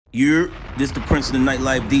This the Prince of the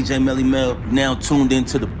Nightlife, DJ Melly Mel. Now tuned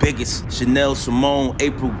into the biggest Chanel Simone,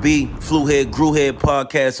 April B, Flu Head, Grew Head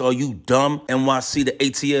podcast. Are you dumb? NYC, the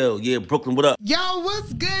ATL. Yeah, Brooklyn, what up? Yo,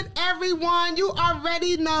 what's good, everyone? You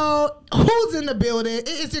already know who's in the building. It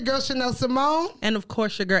is your girl, Chanel Simone. And of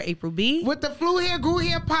course, your girl, April B. With the Flu Hair, Grew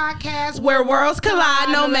Hair podcast. Where worlds collide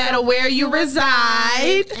no matter where you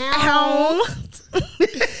reside.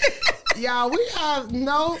 Y'all, we have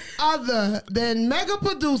no other than mega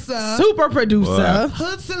producer, super producer,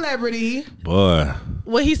 hood celebrity. Boy.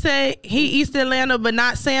 What he say? He East Atlanta, but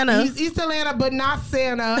not Santa. He's East Atlanta, but not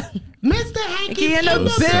Santa. Mr. Hanky in the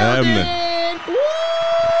building.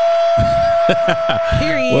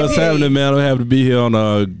 Period. What's happening, man? I'm happy to be here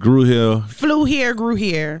on Grew Hill. Flew here, grew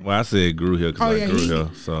here. Well, I said Grew Hill because I grew here,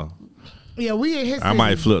 so. Yeah, we in history. I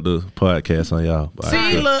might flip the podcast on y'all.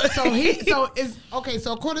 See, look.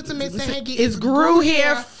 So according to Mr. Hanky, it's grew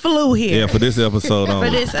here, flew here. Yeah, for this episode for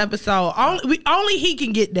this episode. Only he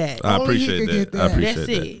can get that. I appreciate that. I appreciate That's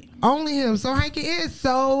that. it. Only him. So Hanky, it is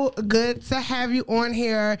so good to have you on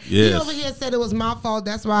here. Yes. He over here said it was my fault.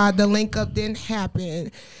 That's why the link up didn't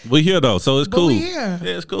happen. We here though, so it's cool. We here.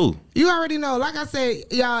 Yeah, it's cool. You already know. Like I said,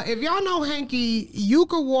 y'all, if y'all know Hanky, you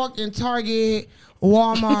could walk in Target,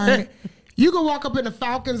 Walmart. You can walk up in the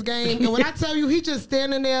Falcons game, and when I tell you, he just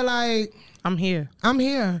standing there like, I'm here. I'm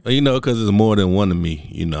here. You know, because there's more than one of me,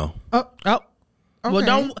 you know. Oh. Okay.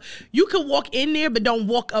 Well, you can walk in there, but don't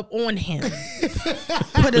walk up on him.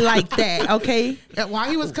 Put it like that, okay? While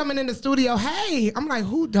he was coming in the studio, hey, I'm like,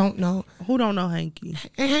 who don't know? Who don't know Hanky?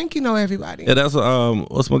 And Hanky know everybody. Yeah, that's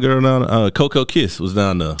what's my girl down? Coco Kiss was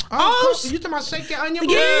down there. You talking about Shake Your Onion?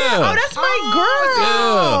 Yeah. Oh, that's my girl.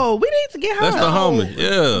 Yeah. We need to get her. That's the homie.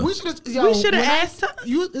 Yeah. We should have asked her.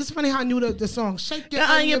 It's funny how I knew the song. Shake Your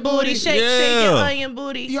onion booty. Shake your onion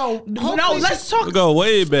booty. Yo, no, let's talk. We go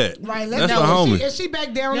way back. Right, that's the homie. Is she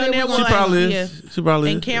back down No, there? She probably Yeah. is. She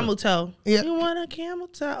probably And is. camel toe. Yeah. You want a camel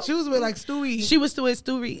toe? She was with like Stewie. She was with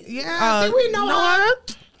Stewie. Yeah, see, we know her.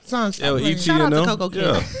 Son, Yeah, with stop ET, Shout out you to know? Coco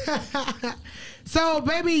Yeah. So,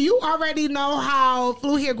 baby, you already know how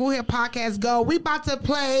Flew Here, Grew Here podcast go. We about to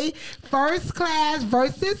play First Class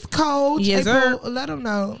versus Coach. Yes, April, sir. let them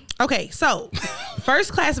know. Okay, so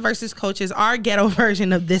First Class versus Coach is our ghetto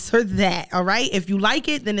version of this or that, all right? If you like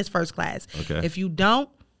it, then it's First Class. Okay. If you don't,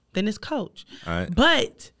 then it's Coach. All right.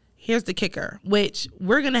 But here's the kicker, which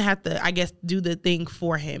we're going to have to, I guess, do the thing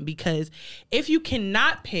for him, because if you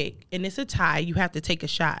cannot pick and it's a tie, you have to take a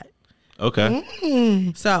shot. Okay.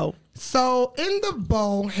 So in the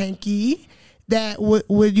bowl, Hanky, that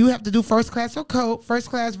would you have to do First Class or Coach, First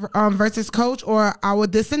Class versus Coach, or our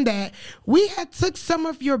this and that. We had took some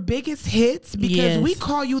of your biggest hits because we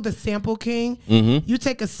call you the sample king. Mm-hmm. You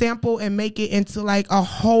take a sample and make it into like a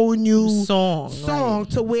whole new song right.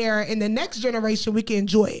 To where in the next generation we can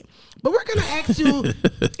enjoy it. But we're gonna ask you,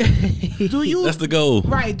 do you? That's the goal,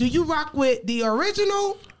 right? Do you rock with the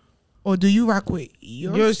original? Or do you rock with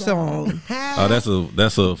your song? Oh,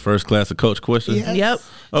 that's a First Class of Coach question. Yes. Yep.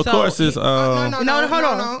 Of course, it's No, hold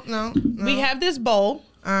on. No. We have this bowl.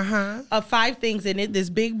 Uh-huh. Of 5 things in it. This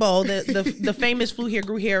big bowl, the famous Flew Here,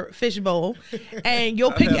 Grew Here fish bowl, and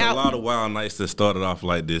you'll pick out a lot of wild nights that started off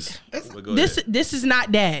like this. This is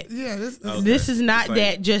not that. Yeah, this is not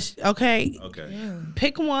that. Just okay. Okay. Yeah.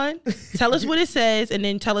 Pick one. Tell us what it says, and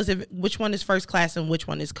then tell us which one is First Class and which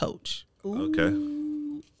one is Coach. Ooh. Okay.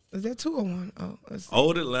 Is that 2 or 1? Oh,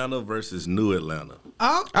 Old Atlanta versus New Atlanta.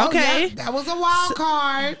 Oh, okay. Yeah, that was a wild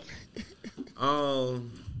card.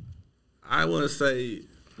 I would say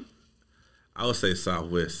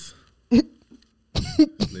Southwest.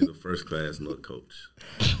 Neither First Class nor Coach,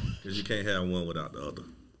 because you can't have one without the other.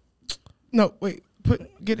 No, wait.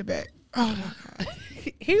 Get it back. Oh my God.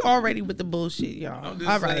 He already with the bullshit, y'all. I'm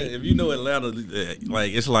just All saying, right. if you know Atlanta,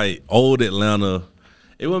 like it's like old Atlanta.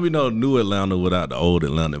 It wouldn't be no new Atlanta without the old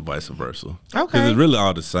Atlanta and vice versa. Okay. Because it's really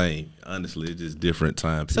all the same. Honestly, it's just different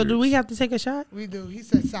time periods. So do we have to take a shot? We do. He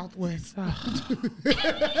said Southwest.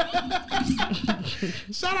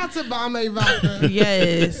 Shout out to Bombay Vodka.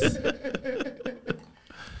 Yes.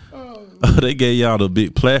 Oh, they gave y'all the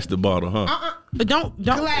big plastic bottle, huh? But don't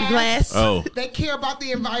glass. Oh. They care about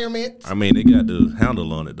the environment. I mean, they got the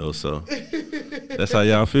handle on it, though, so that's how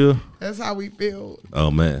y'all feel? That's how we feel.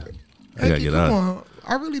 Oh, man. I got to get out. On.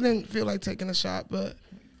 I really didn't feel like taking a shot, but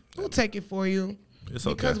we'll take it for you. It's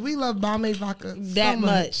okay. Because we love Bombay Vodka that so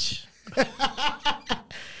much.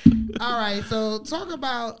 All right, so talk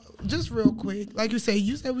about, just real quick, like you said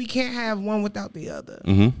we can't have one without the other.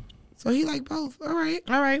 Mm-hmm. So he like both. All right.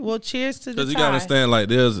 All right. Well, cheers to the Because you tie. gotta understand, like,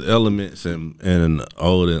 there's elements in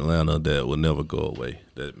old Atlanta that will never go away.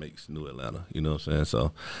 That makes new Atlanta. You know what I'm saying?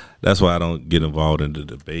 So that's why I don't get involved in the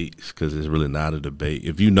debates, because it's really not a debate.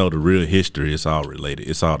 If you know the real history, it's all related.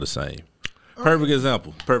 It's all the same. Perfect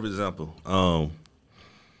example.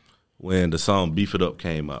 When the song "Beef It Up"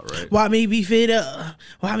 came out, right? Why me beef it up?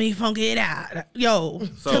 Why me funk it out? Yo,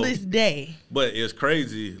 So- to this day. But it's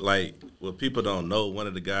crazy. Like, what people don't know, one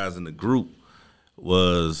of the guys in the group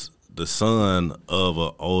was the son of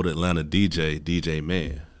an old Atlanta DJ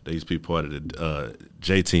Man. They used to be part of the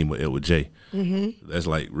J team with Edward J. Mm-hmm. That's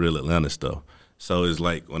like real Atlanta stuff. So it's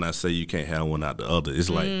like when I say you can't have one out the other, it's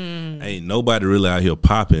like ain't nobody really out here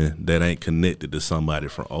popping that ain't connected to somebody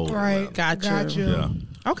from old Right. Atlanta. Gotcha.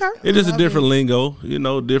 Yeah. Okay. It is a different lingo,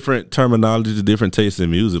 different terminology, different tastes in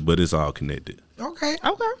music, but it's all connected. Okay.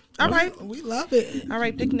 Okay. All right. We love it. All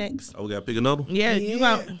right. Pick next. Oh, we gotta pick another one? Yeah, you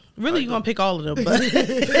gonna pick all of them, but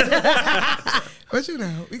But you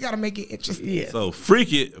know, we gotta make it interesting. yeah. So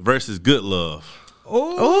Freak It versus Good Love.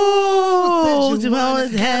 Oh, Since you you wanna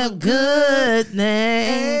always have good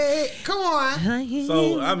name. Hey, come on.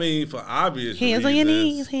 So I mean, for obvious Hands on your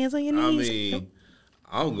reasons, knees. Hands on your I knees. mean,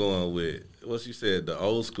 I'm going with what you said. The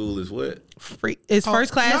old school is what? It's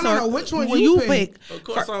first class no, or no, which one will you you pick? Of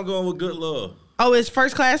course, I'm going with Good Love. Oh, it's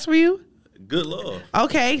first class for you. Good Love.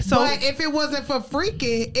 Okay, so But if it wasn't for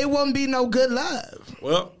freaking, it wouldn't be no good love.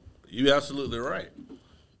 Well, you absolutely right.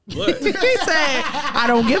 But he said, "I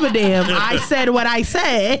don't give a damn. I said what I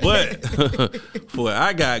said." but for what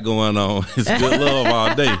I got going on, it's Good Love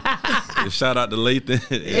all day. And shout out to Lathan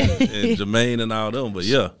and Jermaine and all them. But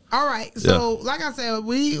yeah, All right. So, like I said,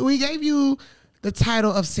 we gave you the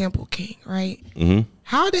title of Sample King, right? Mm-hmm.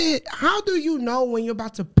 How do you know when you're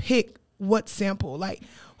about to pick what sample? Like,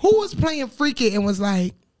 who was playing Freak It and was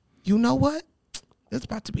like, you know what? It's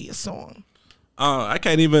about to be a song. I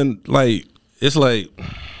can't even like. It's like,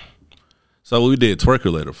 so we did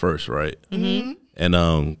Twerkulator first, right? Mm-hmm.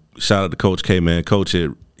 And shout out to Coach K, man. Coach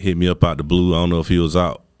had hit me up out the blue. I don't know if he was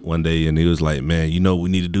out one day, and he was like, "Man, you know what we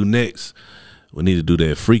need to do next? We need to do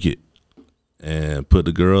that Freak It and put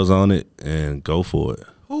the girls on it and go for it."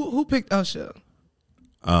 Who picked Usher?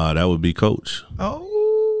 That would be Coach. Oh.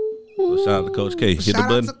 So shout out to Coach K. Hit Shout the out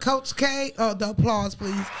button. to Coach K. Oh, the applause,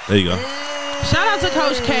 please. There you go. Shout out to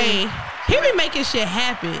Coach K. He be making shit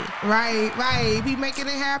happen. Right. Be making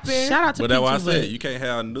it happen. Shout out to But that's why I P2 said Lit. you can't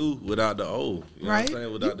have new without the old. You know Right. what I'm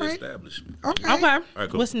saying? Without the You right. establishment. Okay. Okay. right,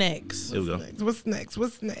 cool. What's next? Here we go. What's next?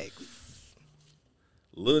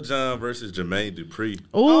 Lil Jon versus Jermaine Dupri.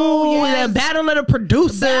 Ooh, yes. the battle of the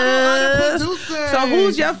producers. Battle of the producers. So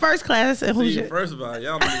who's your first class and who's See, your? first of all,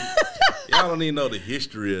 y'all don't even know the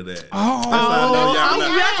history of that. Oh, That's why I know y'all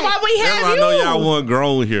not- That's why we That's have why I you. know y'all weren't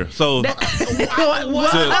grown here. So,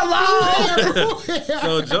 Hello.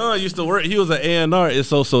 so John used to work. He was an A&R at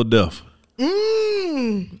So Def.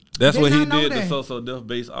 That's Did when he not know did that. the So Def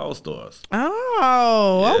based All Stars.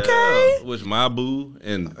 Oh, okay. With My Boo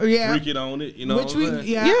and Yeah. Freak It on it. You know Which what we, I'm saying?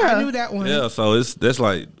 yeah, Yeah. I knew that one. Yeah, so that's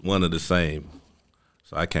like one of the same.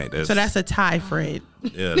 So I can't. So that's a tie, Fred.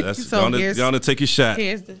 yeah. That's So gonna take your shot.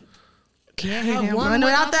 Here's the Can't have have one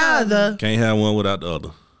without the other. Can't have one without the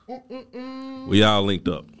other. We all linked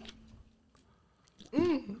up.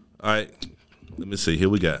 All right. Let me see. Here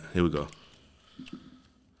we go.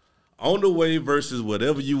 On the Way versus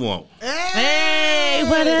Whatever You Want. Hey,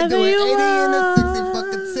 whatever Do it you 80 and a 60 want.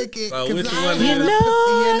 fucking ticket. So 'cause which I one ain't is had it? a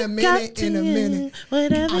pussy in a minute.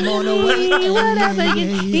 Whatever I'm on the way. whatever you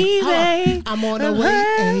need. I'm on the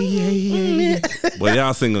way. Well,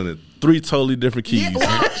 y'all singing in 3 totally different keys. Yeah,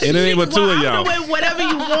 well, and it ain't but 2 of I'm y'all. doing whatever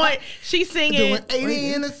you want. She's singing. Doing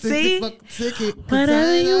 80 and a 60 See? fucking ticket. 'cause Whatever I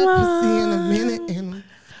ain't you had a pussy in a want. minute. And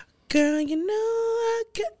Girl, you know I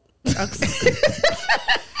got.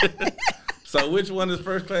 So which one is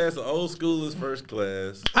first class? The old school is first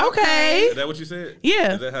class. Okay. Is that what you said?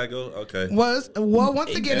 Yeah. Is that how it goes? Okay. once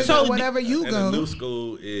again, it's So- whatever you And go. the new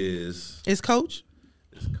school is Is Coach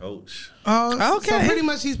Coach. So Okay. pretty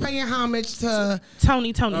much he's paying homage to.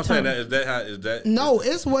 Tony? I'm saying that is that No,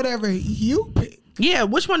 it's whatever you pick. Yeah.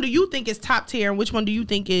 Which one do you think is top tier, and which one do you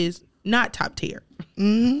think is not top tier?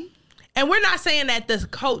 Mm-hmm. And we're not saying that the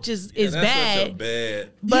Coach is that's such a bad, bad.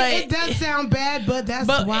 but Yeah, it does sound bad, but that's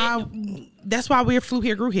why. that's why we're flew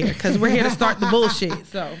here, grew here, because we're here to start the bullshit.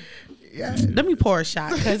 So Yeah. let me pour a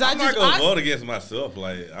shot, because I'm not gonna vote against myself.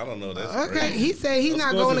 Like I don't know. That's Okay, crazy. he said he's Of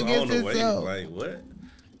not course going it's against on the way. himself. Like what?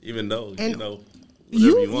 Even though And you know.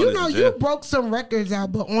 You whatever want know is you jam. broke some records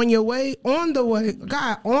out, but on the way,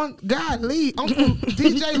 God lead Uncle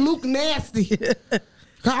DJ Luke Nasty.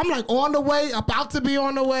 I'm like on the way, about to be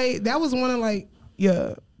on the way. That was one of like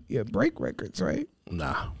your Yeah, Break Records, right?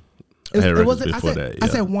 Nah. I had records before that. Yeah. I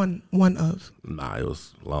said one of. Nah, it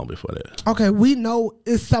was long before that. Okay, we know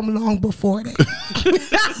it's some long before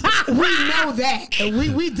that. We know that.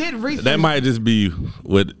 We did research. That might just be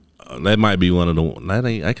what. That might be one of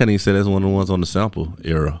the. I can't even say that's one of the ones on the sample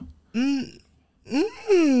era.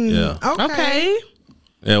 Yeah. Okay.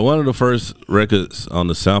 Yeah, one of the first records on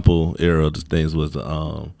the sample era of the things was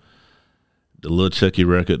the Lil Chucky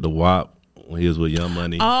record, the WAP, when he was with Young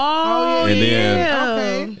Money. Oh, And then- yeah.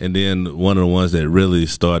 Okay. And then one of the ones that really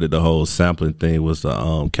started the whole sampling thing was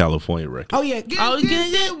the California record. Oh yeah. Hey,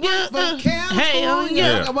 oh,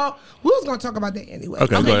 yeah. Well, we was gonna talk about that anyway.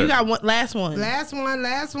 Okay, go Okay, ahead. you got one last one. Last one.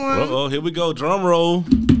 Uh-oh, here we go. Drum roll.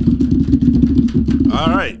 All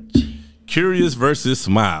right. Curious versus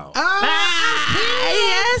Smile.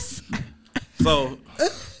 Yes. So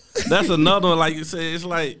that's another one. Like you said, it's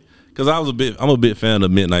like because I'm a big fan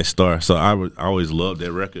of Midnight Star, so I always loved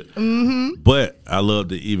that record. Mm-hmm. But I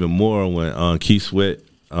loved it even more when Keith Sweat,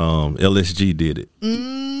 LSG did it.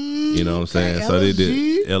 You know what I'm saying? So they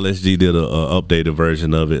did. LSG did a updated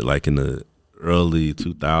version of it, like in the early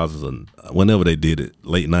 2000s, and whenever they did it,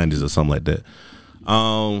 late 90s or something like that.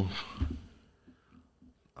 I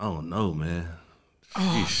don't know, man.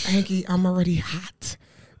 Oh, Hanky, I'm already hot.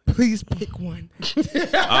 Please pick one.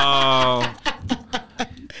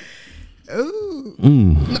 Ooh.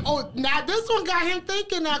 Oh, now this one got him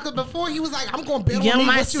thinking now, because before he was like, I'm going to bet Yeah, on me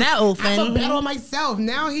myself, I'm going and- to bet on myself.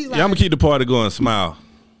 Now he like, Yeah, I'm gonna keep the party going. Smile.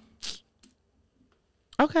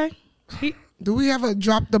 Okay. do we have a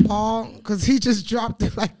drop the ball? Because he just dropped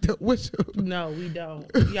it like the whistle. No, we don't.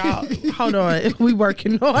 Y'all, hold on. We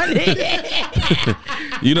working on it.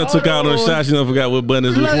 You done took out those shots. You done forgot what button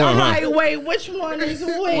is which Look, one, I'm huh? like, wait, which one is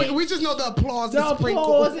which? We just know the applause The and sprinkle.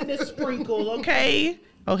 applause and the sprinkle, okay?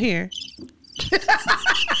 Oh, here.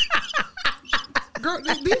 Girl,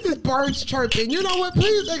 these is birds chirping. You know what?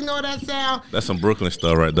 Please ignore that sound. That's some Brooklyn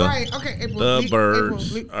stuff right there. Right, okay. April, The April,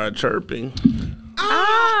 birds April. are chirping.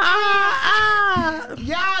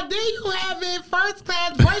 Y'all, there you have it. First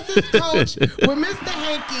class versus coach with Mr.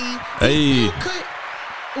 Hanky. Hey.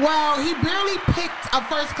 Well, he barely picked a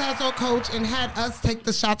first class or coach and had us take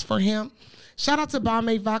the shots for him. Shout out to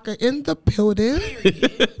Bombay Vodka in the building.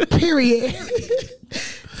 Period.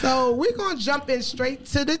 So we're going to jump in straight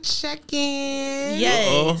to the check-in.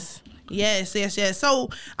 Yes. Yes. So,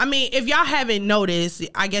 I mean, if y'all haven't noticed,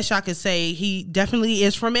 I guess y'all could say he definitely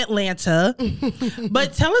is from Atlanta.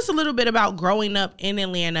 But tell us a little bit about growing up in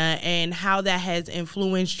Atlanta and how that has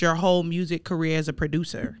influenced your whole music career as a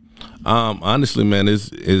producer. Honestly, man,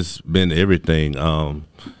 it's been everything.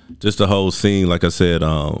 Just the whole scene. Like I said,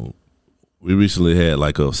 we recently had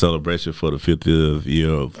like a celebration for the 50th year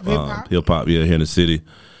of hip hop here in the city,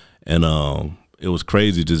 and it was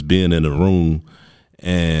crazy just being in the room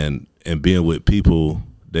and being with people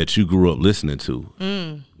that you grew up listening to.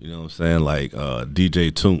 You know what I'm saying? Like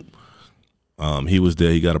DJ Toomp, he was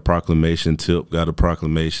there. He got a proclamation. Tip got a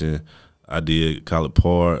proclamation. I did Khaled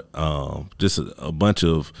Part. Just a bunch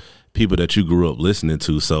of people that you grew up listening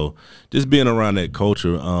to. So just being around that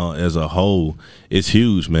culture as a whole, it's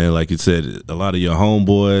huge, man. Like you said, a lot of your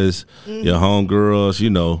homeboys, your homegirls, you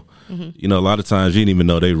know, a lot of times you didn't even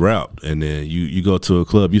know they rapped, and then you go to a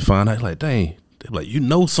club, you find out like, dang, they're like, you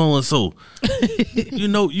know, so and so, you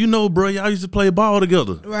know, bro, y'all used to play ball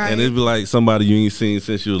together, Right. and it'd be like somebody you ain't seen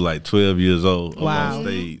since you was like 12 years old on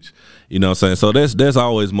stage. You know what I'm saying? So that's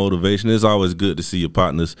always motivation. It's always good to see your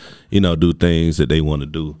partners, do things that they want to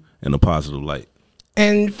do in a positive light.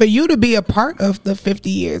 And for you to be a part of the 50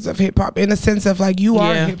 years of hip hop, in a sense of like you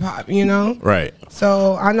are Yeah. hip hop, you know? Right.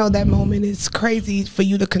 So I know that moment is crazy for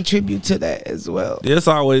you to contribute to that as well. It's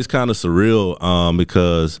always kind of surreal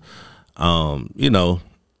because,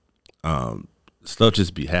 stuff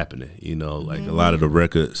just be happening, like a lot of the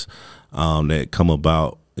records that come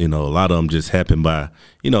about, a lot of them just happen by,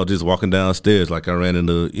 just walking downstairs. Like I ran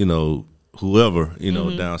into, whoever,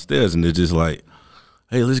 downstairs, and they're just like,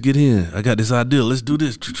 hey, let's get in. I got this idea. Let's do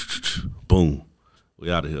this. Boom.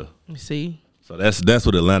 We out of here. You see? So that's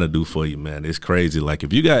what Atlanta do for you, man. It's crazy. Like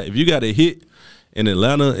if you got a hit in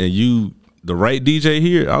Atlanta and the right DJ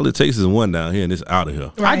here, all it takes is one down here and it's out of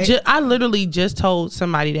here. Right. I literally just told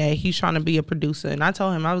somebody that he's trying to be a producer, and I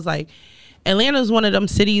told him, I was like, Atlanta's one of them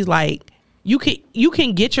cities like you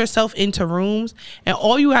can get yourself into rooms, and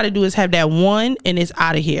all you got to do is have that one, and it's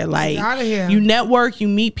out of here. Like outta here. You network, you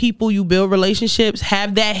meet people, you build relationships,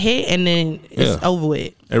 have that hit, and then it's over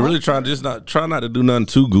with. And really try not to do nothing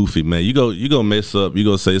too goofy, man. You go mess up, you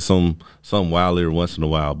go say something wilder once in a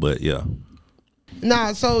while, but yeah.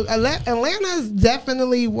 Nah, so Atlanta is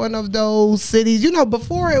definitely one of those cities.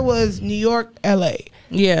 Before it was New York, LA.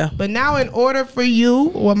 Yeah. But now, in order for you,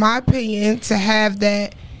 or my opinion, to have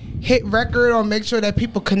that hit record or make sure that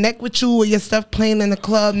people connect with you or your stuff playing in the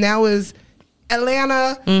club, now is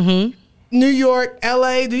Atlanta, New York,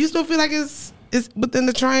 LA. Do you still feel like it's within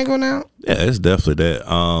the triangle now? Yeah, it's definitely that.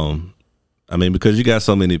 I mean, because you got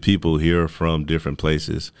so many people here from different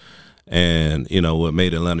places, and you know what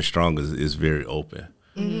made Atlanta strong is very open.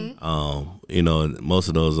 You know, most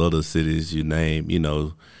of those other cities you name, you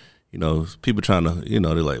know, people trying to, you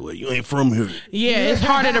know, they're like, well, you ain't from here. Yeah, it's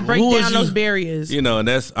harder to break down those barriers. You know, and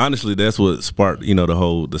that's what sparked, you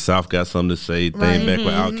know, the South got something to say thing back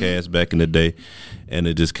with Outkast back in the day. And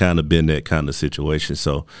it just kind of been that kind of situation.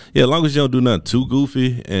 So, yeah, as long as you don't do nothing too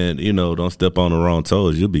goofy and, you know, don't step on the wrong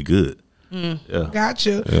toes, you'll be good. Yeah. Got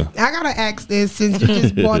you. Yeah. I got to ask this since you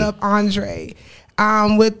just brought up Andre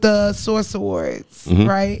with the Source Awards,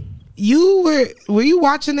 right? Were you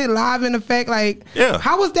watching it live in effect? Like, yeah.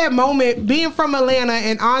 How was that moment being from Atlanta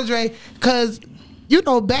and Andre? Because, you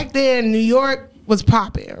know, back then New York was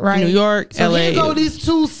popping, right? New York, so LA. Here go these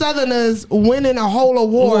two Southerners winning a whole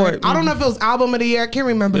award. I don't know if it was album of the year. I can't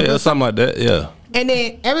remember. Yeah, something like that. Yeah. And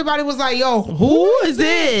then everybody was like, "Yo, Who is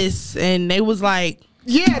this?" And they was like,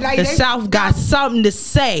 yeah, like the South got something to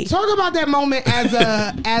say. Talk about that moment as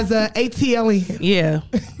a ATLian. Yeah.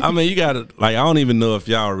 I mean, you got to, like, I don't even know if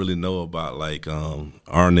y'all really know about, like,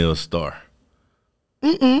 Arnell Starr.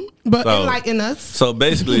 But enlighten us. So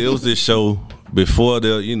basically, it was this show before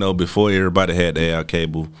everybody had the air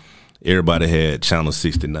cable, everybody had Channel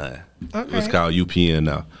 69. Okay. It's called UPN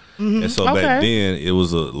now. And so back then, it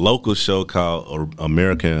was a local show called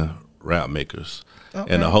American Rap Makers.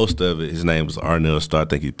 Okay. And the host of it, his name was Arnell Starr. I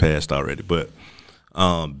think he passed already. But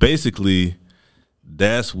basically,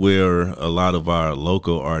 that's where a lot of our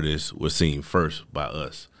local artists were seen first by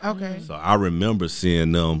us. Okay. So I remember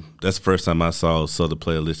seeing them. That's the first time I saw Southern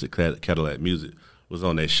Playalistic Cadillac Music was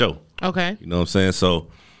on that show. Okay. You know what I'm saying? So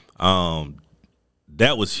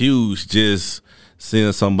that was huge, just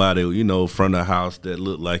seeing somebody, you know, from the house that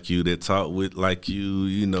looked like you, that talked with like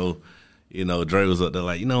you know, Dre was up there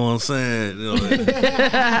like, you know what I'm saying? You know,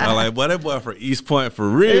 I'm like, boy, that boy from East Point for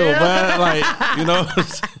real, man. Like, you know.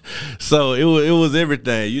 So it was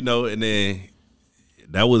everything, you know, and then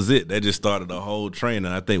that was it. That just started the whole train.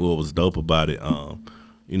 And I think what was dope about it,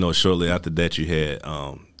 you know, shortly after that you had,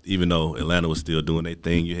 even though Atlanta was still doing their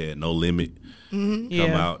thing, you had No Limit come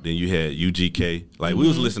out. Then you had UGK. Like, we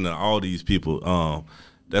was listening to all these people.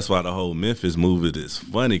 That's why the whole Memphis movie is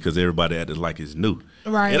funny, because everybody acted like it's new.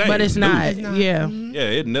 Right. But it's new. not. Yeah. Yeah,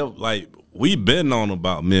 it never, like, we been on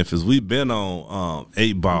about Memphis. We been on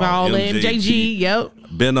 8 Ball, Ball, MJG, yep.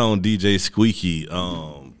 Been on DJ Squeaky,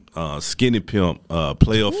 Skinny Pimp,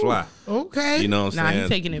 Play or Fly. Okay. You know what I'm Nah, saying? he's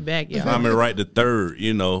taking it back, y'all. Tommy Wright the Third,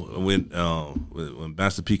 you know, when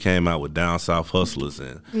Master P came out with Down South Hustlers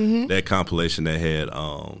and that compilation that had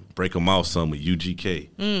Break 'Em Off some with UGK.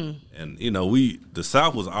 And, you know, the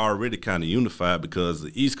South was already kind of unified because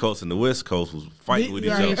the East Coast and the West Coast was fighting with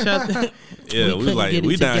each other. Yeah, we was like,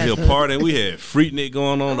 we down here partying. We had Freaknik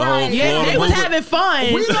going on the whole floor. Yeah, they was having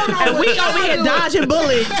fun. We don't know and what we y'all over here doing. dodging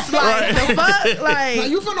bullets. Like, the fuck? Like,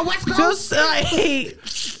 you from the West Coast? Just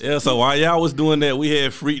like, Yeah, so while y'all was doing that, we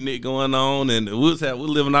had Freaknik going on, and we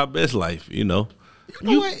living our best life, you know. You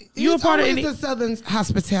know what? you a It's part of always any- the Southern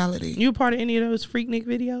hospitality. you a part of any of those Freaknik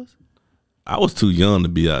videos? I was too young to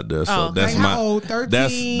be out there, so Oh, that's like my how old,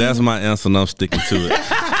 13? that's my answer, and I'm sticking to it.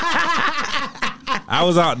 I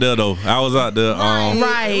was out there though. I was out there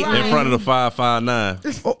Right. in front of the 559.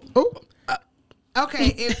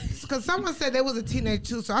 Okay, because someone said they was a teenager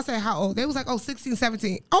too, so I said how old? They was like, 16,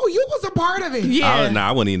 17. Oh, you was a part of it. Yeah.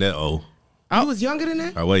 I wasn't even that old. You was younger than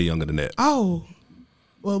that? I way younger than that. Oh.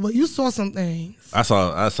 Well, but you saw some things. I saw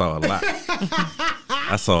a lot.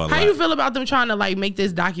 I saw a lot. How you feel about them trying to like make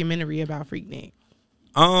this documentary about Freaknik?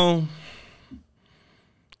 I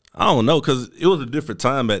don't know, because it was a different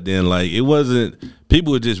time back then. Like, it wasn't,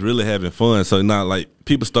 people were just really having fun. So not like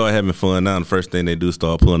people start having fun now, and the first thing they do is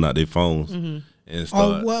start pulling out their phones and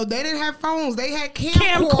start. Oh, well, they didn't have phones. They had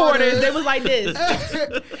Camcorders. camcorders. They was like this,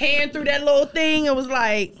 hand through that little thing. It was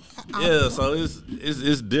like, Yeah, so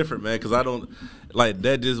it's different, man. Because I don't like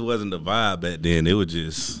that. Just wasn't the vibe back then. It was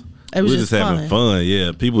just It was we just having fun.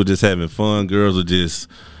 Yeah, people were just having fun. Girls were just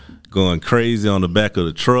going crazy on the back of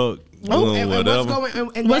the truck, doing and whatever. what's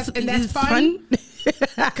going and what's that's fun?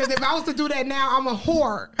 Because if I was to do that now, I'm a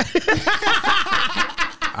whore.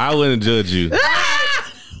 I wouldn't judge you.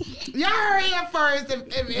 Y'all heard here first.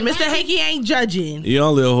 If Mr. Hanky ain't judging. You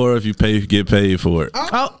only a whore if you get paid for it.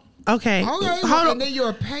 Oh, okay. Okay, Hold on. and then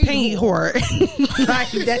you're a paid Paint whore. whore.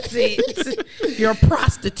 Like, that's it. You're a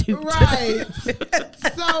prostitute. Right.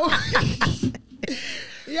 So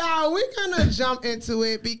Y'all, we're gonna jump into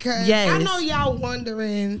it because Yes. I know y'all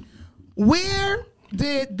wondering where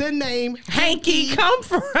did the name Hanky come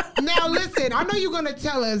from? Now listen, I know you're gonna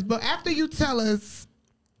tell us, but after you tell us,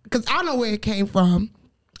 because I know where it came from,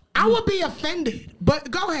 I would be offended.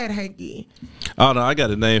 But go ahead, Hanky. Oh no, I got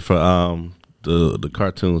a name for the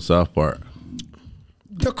cartoon South Park.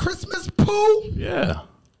 The Christmas Pooh. Yeah.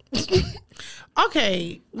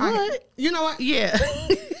 Okay. What? You know what? Yeah.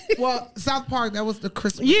 Well, South Park, that was the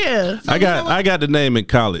Christmas. Yeah. So I you know what? got the name in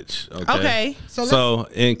college. Okay. So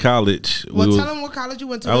in college, Well, we tell was, them what college you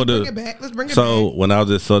went to. I Let's would bring do- it back. Let's bring it so back. when I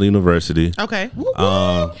was at Southern University, Okay. Woo,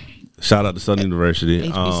 woo. shout out to Southern University.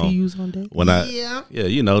 HBCUs on deck. When Yeah.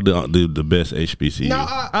 you know the best HBCU. No,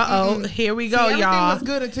 Uh-oh. Here we go, See, everything y'all. was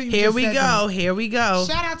good until you Here just we said go. that. Here we go.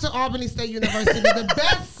 Shout out to Albany State University, the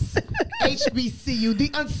best HBCU,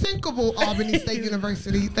 the unsinkable Albany State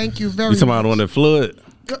University. Thank you very You talking about much. the one that flood?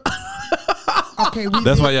 Okay, we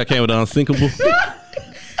That's did, why y'all came with the unsinkable.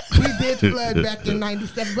 we did flood back in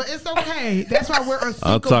 '97, but it's okay. That's why we're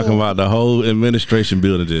unsinkable. I'm talking about the whole administration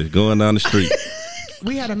building just going down the street.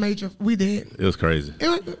 We had a major. We did. It was crazy. It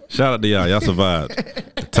was, Shout out to y'all. Y'all survived.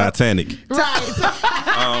 Titanic.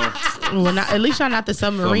 right. Well, not, at least y'all not the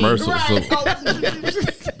submarine. Submersible. Right. So-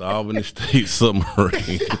 Oh, the Albany State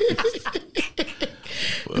submarine.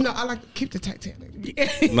 no, I like to keep the Titanic.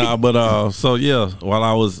 Nah, but so yeah, while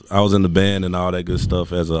I was in the band and all that good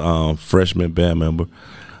stuff as a freshman band member,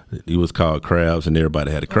 he was called Krabs, and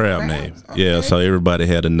everybody had a crab Krabs, name. okay. Yeah, so everybody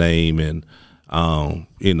had a name, and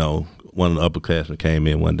you know, one of the upperclassmen came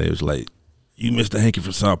in one day, was like, "You Mr. Hanky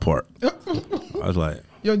from South Park." I was like,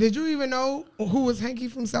 Yo, did you even know who was Hanky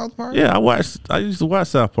from South Park? "Yeah, I used to watch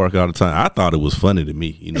South Park all the time. I thought it was funny to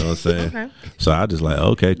me, you know what I'm saying?" Okay. So I just like,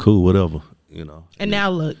 okay, cool, whatever, you know. And now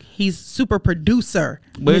look, he's super producer.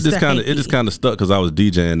 But it Mr. just kind of stuck because I was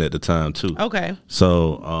DJing at the time too. Okay.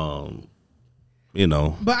 So, you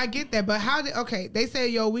know, But I get that. But how did? Okay, they say,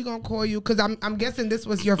 "Yo, we gonna call you," because I'm guessing this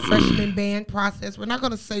was your freshman band process. We're not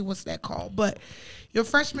gonna say what's that called, but your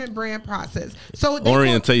freshman brand process. So they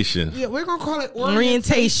orientation. yeah, we're gonna call it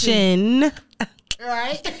orientation. Orientation.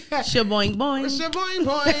 Right? Shaboing boing. Shaboing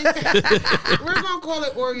boing. We're gonna call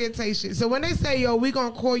it orientation. So when they say, "Yo, we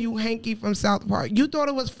gonna call you Hanky from South Park," you thought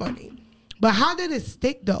it was funny. But how did it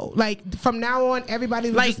stick though? Like from now on, everybody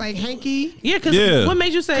was just like Hanky. Yeah, because Yeah. what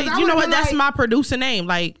made you say, 'Cause I you know would've what, been that's like- my producer name?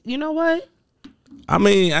 Like, you know what? I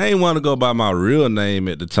mean, I ain't want to go by my real name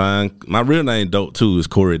at the time. My real name, dope too, is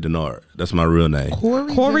Corey Denard. That's my real name.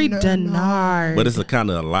 Corey Denard. But it's a kind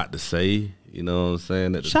of a lot to say. You know what I'm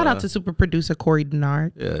saying? At the Shout out time. to super producer Corey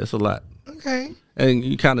Denard. Yeah, it's a lot. Okay. And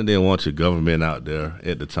you kind of didn't want your government out there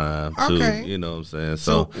at the time too. Okay. You know what I'm saying?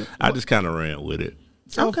 So I just kind of ran with it.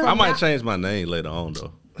 So Okay. I might change my name later on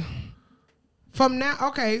though. From now,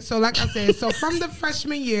 okay. So like I said, so from the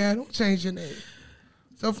freshman year, don't change your name.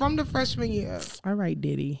 So from the freshman year, All right,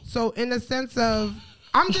 Diddy. so in the sense of,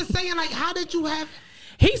 I'm just saying, like, how did you have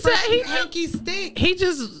He said freshman Hanky stick? he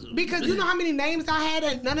just Because you know how many names I had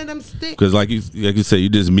and none of them stick. Because like you said, you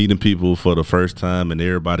just meeting people for the first time, and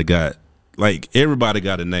everybody got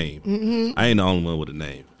a name. Mm-hmm. I ain't the only one with a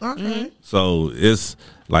name. Okay. So it's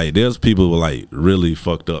like there's people with like really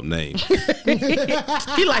fucked up names.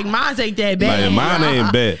 he like mine ain't that bad. Like mine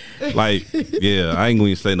ain't bad. Like yeah, I ain't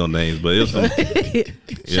gonna say no names, but it's some,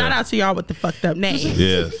 Shout out to y'all with the fucked up name.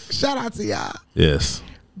 yes, Shout out to y'all, yes.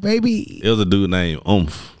 baby. It was a dude named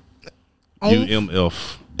Oomph. Oomph.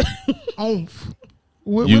 UMF. Oomph.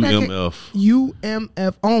 UMF.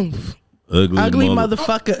 UMF. Oomph. Ugly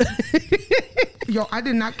motherfucker. Yo, I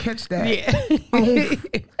did not catch that. yeah. Oomph.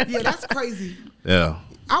 Yeah, that's crazy. Yeah.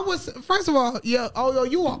 I was, first of all, yeah. Oh, yo,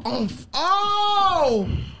 you are oomph. Oh,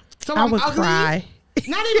 so I I'm would ugly? cry.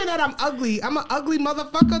 Not even that I'm ugly. I'm an ugly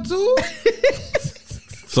motherfucker too.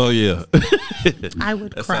 So yeah. I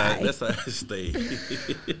would cry. That's how it stayed.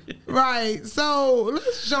 Right. So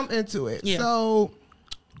let's jump into it. Yeah. So,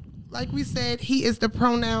 like we said, he is the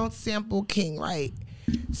pronoun sample king, right?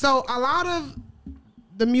 So a lot of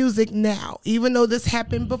the music now, even though this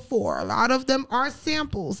happened before, a lot of them are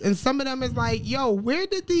samples, and some of them is like, yo, where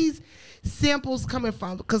did these samples coming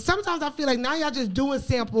from? Because sometimes I feel like now y'all just doing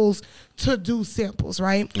samples to do samples,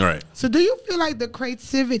 right? Right. So do you feel like the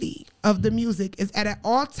creativity of the music is at an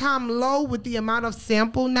all-time low with the amount of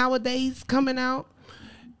sample nowadays coming out?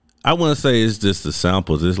 I wouldn't say it's just the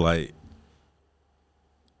samples. It's like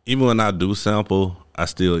even when I do sample,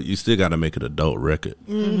 you still got to make it an adult record.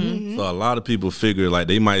 Mm-hmm. So a lot of people figure like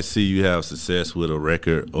they might see you have success with a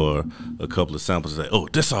record or a couple of samples and say, "Oh,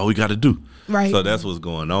 that's all we got to do." Right. So that's what's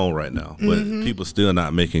going on right now. But people still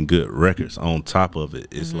not making good records. On top of it,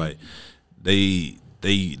 it's like they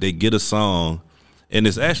get a song And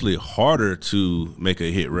it's actually harder to make a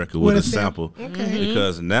hit record with a sample,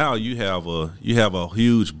 because now you have a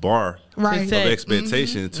huge bar Right. of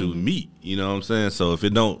expectation to meet. You know what I'm saying? So if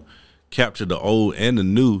it don't capture the old and the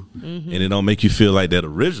new, and it don't make you feel like that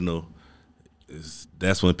original,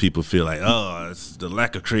 that's when people feel like, oh, it's the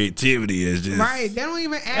lack of creativity is just Right. They don't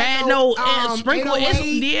even add sprinkle.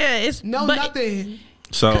 808, It's nothing.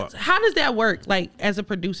 so. How does that work? Like as a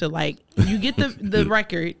producer, like you get the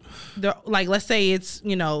record, like let's say it's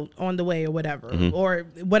on the way or whatever, or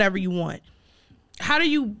whatever you want. How do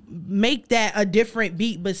you make that a different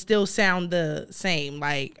beat but still sound the same?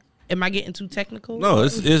 Like, am I getting too technical? No,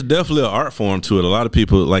 it's definitely an art form to it. A lot of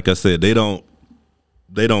people, like I said, they don't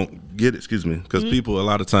get it, excuse me, because people a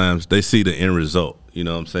lot of times they see the end result. You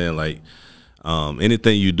know what I'm saying? Like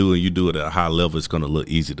anything you do and you do it at a high level, it's going to look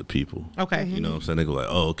easy to people. Okay. You know what I'm saying? They go like,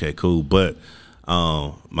 oh, okay, cool. But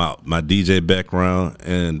my DJ background,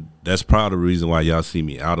 and that's probably the reason why y'all see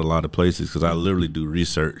me out a lot of places, because I literally do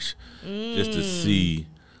research just to see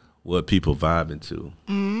what people vibing to.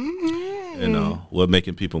 What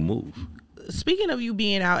making people move. Speaking of you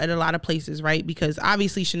being out at a lot of places, right? Because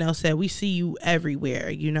obviously Chanel said we see you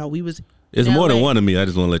everywhere. We was. It's more than one of me. I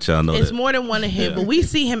just want to let y'all know it's that. more than one of him, but we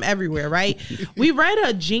see him everywhere, right? We read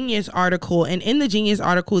a Genius article, and in the Genius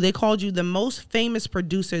article, they called you the most famous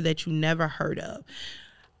producer that you never heard of.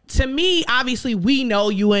 To me, obviously, we know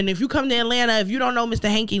you, and if you come to Atlanta, if you don't know Mr.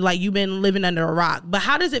 Hanky, like you've been living under a rock. But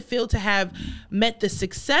how does it feel to have met the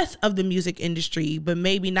success of the music industry, but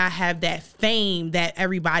maybe not have that fame that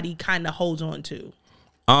everybody kind of holds on to?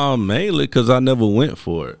 Mainly because I never went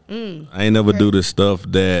for it. I ain't never do the stuff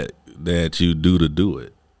that you do to do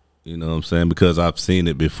it. You know what I'm saying? Because I've seen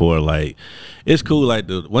it before. Like, it's cool. Like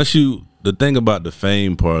the thing about the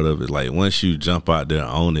fame part of it, like once you jump out there and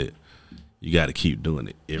own it, you got to keep doing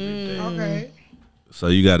it every day. Okay. So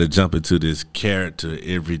you got to jump into this character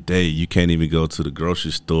every day. You can't even go to the grocery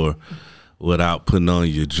store without putting on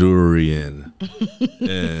your jewelry and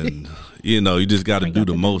you just got to do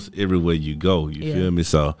the most everywhere you go. You feel me?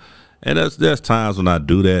 So, and there's times when I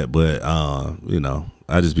do that, but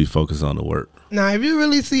I just be focused on the work. Now, if you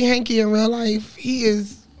really see Hanky in real life, he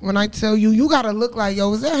is. When I tell you, you gotta look like,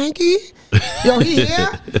 yo, is that Hanky? Yo, he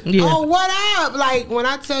here? Yeah. Oh, what up? Like, when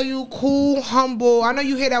I tell you cool, humble, I know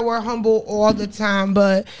you hear that word humble all the time,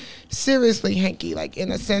 but seriously, Hanky, like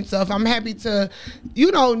in a sense of, I'm happy to,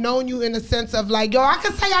 know you in a sense of like, yo, I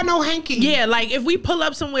can say I know Hanky. Yeah, like if we pull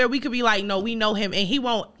up somewhere, we could be like, no, we know him, and he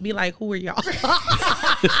won't be like, who are y'all?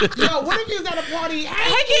 Yo, what if he's at a party?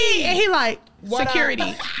 Hanky, and he like, What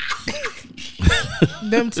security.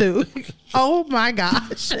 Them two. Oh my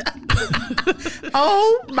gosh.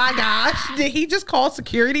 Oh my gosh. Did he just call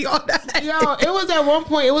security on that? Yo, it was at one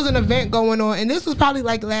point, it was an event going on, and this was probably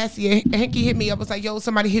like last year. Hanky hit me up. Was like, yo,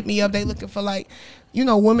 somebody hit me up. They looking for like,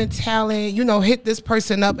 women talent, hit this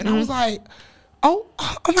person up. And I was like, oh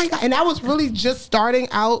my God. And I was really just starting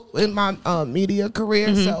out in my media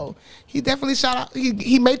career. So he definitely shout out.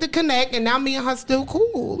 He made the connect, and now me and her still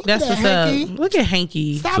cool. Look That's at what's that, Hanky. up. Look at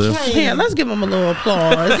Hanky. Stop playing. Yeah, let's give him a little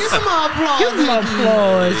applause. Give him an applause. Give him an Hanky.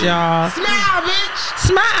 applause, y'all. Smile, bitch.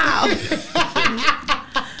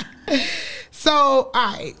 Smile. So, all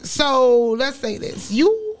right. So let's say this.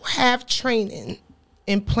 You have training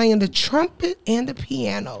in playing the trumpet and the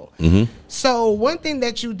piano. So one thing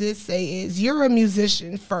that you did say is you're a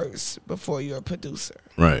musician first before you're a producer.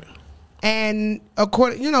 Right. And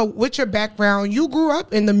according, with your background, you grew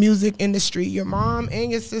up in the music industry. Your mom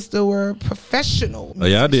and your sister were professional. Oh,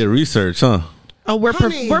 yeah, I did research, huh? Oh, we're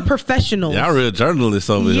professionals. Y'all real journalists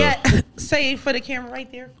over here. Yeah. Say it for the camera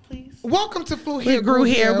right there, please. Welcome to Flew We Here, grew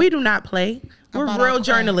here. We do not play. We're About our real craft.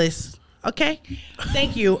 journalists. Okay.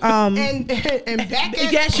 Thank you. And back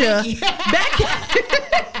at Getcha. Hanky.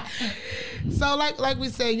 Back. So like we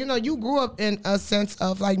say, you grew up in a sense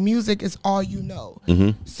of like music is all you know.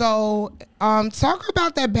 So talk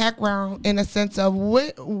about that background in a sense of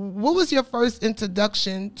what was your first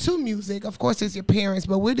introduction to music? Of course, it's your parents,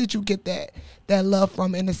 but where did you get that love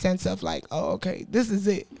from in the sense of like, oh, okay, this is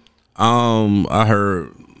it? I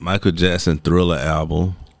heard Michael Jackson Thriller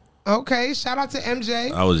album. Okay, shout out to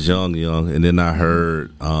MJ. I was young, and then I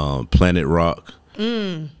heard Planet Rock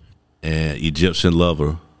and Egyptian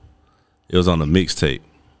Lover. It was on a mixtape.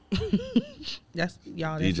 That's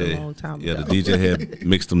a long time Yeah, ago. the DJ had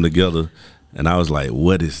mixed them together, and I was like,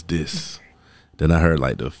 "What is this?" Then I heard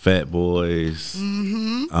like the Fat Boys,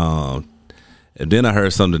 and then I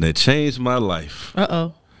heard something that changed my life.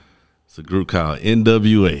 Uh-oh. It's a group called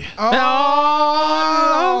NWA,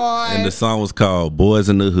 and the song was called "Boys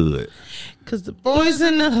in the Hood." Because the boys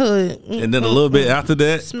in the hood. And then a little bit after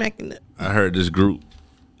that, Smacking it. I heard this group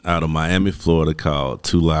out of Miami, Florida called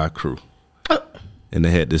Two Live Crew. And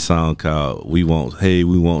they had this song called We Want Some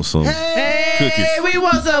Cookies. Hey, we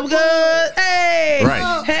want some good. Hey.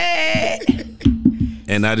 Right. Hey.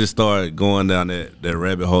 And I just started going down that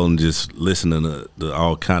rabbit hole and just listening to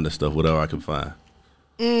all kind of stuff, whatever I can find.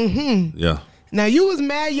 Mm-hmm. Yeah. Now, you was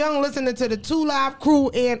mad young listening to the Two Live Crew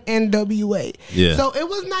and NWA. Yeah. So it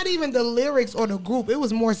was not even the lyrics or the group. It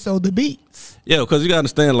was more so the beats. Yeah, because you got to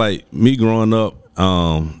understand, like, me growing up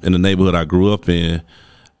in the neighborhood I grew up in,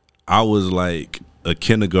 I was like a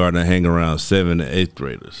kindergartner hanging around 7th and 8th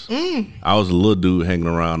graders. I was a little dude hanging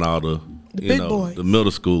around all the big boys. The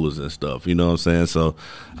middle schoolers and stuff. You know what I'm saying? So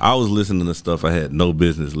I was listening to stuff I had no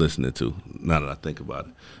business listening to, now that I think about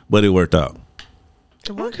it. But it worked out.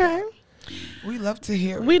 Okay. We love to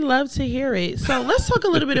hear it. We love to hear it. So let's talk a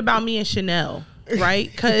little bit about me and Chanel,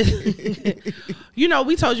 right? Because, you know,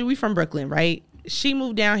 we told you we from Brooklyn, right? She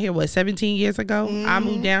moved down here, 17 years ago? I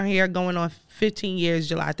moved down here going on 15 years,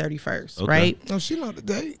 July 31st, right? Oh, she know the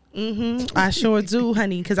date. I sure do,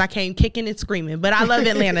 honey, because I came kicking and screaming. But I love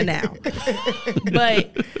Atlanta now.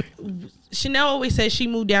 But Chanel always says she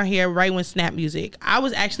moved down here right when Snap Music. I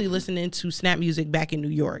was actually listening to Snap Music back in New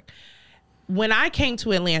York. When I came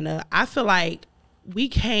to Atlanta, I feel like we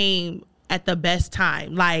came at the best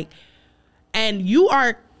time. Like, and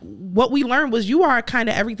what we learned was you are kind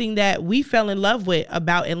of everything that we fell in love with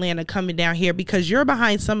about Atlanta coming down here, because you're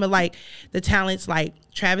behind some of like the talents like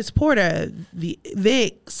Travis Porter,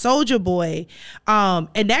 Vic, Soulja Boy.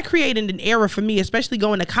 And that created an era for me, especially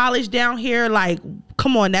going to college down here. Like,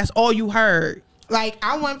 come on, that's all you heard. Like,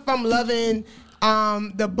 I went from loving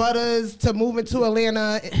the Butters to moving to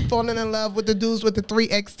Atlanta, falling in love with the dudes with the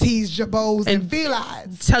 3XTs, Jabos, and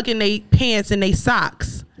Felines. Tucking their pants and their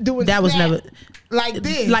socks. Doing that was snap never like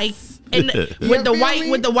this. Like, and with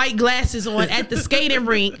the white glasses on at the skating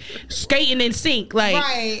rink, skating in sync. Like,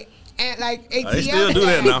 right. And like ATL, They still do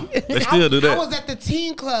that now. They still do that. I was at the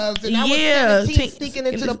teen clubs and I Yeah, was 17 sneaking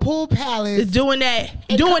into the pool palace. doing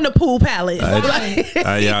the pool palace.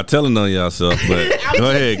 Y'all telling on yourself, but go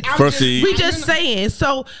ahead, proceed. We just saying.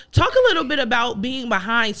 So talk a little bit about being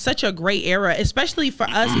behind such a great era, especially for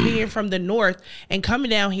us being from the North and coming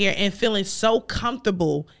down here and feeling so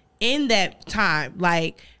comfortable in that time.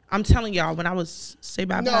 Like, I'm telling y'all, when I was Say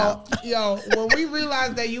Bye Bye. Yo, when we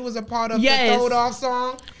realized that you was a part of Yes. the Throwed Off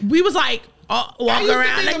song, we was like, walk used to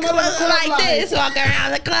around be the in the middle of the club club like this, walk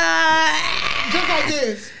around the club. just like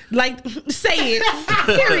this. Like, say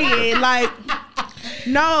it, period. Like,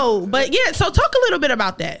 no. But yeah, so talk a little bit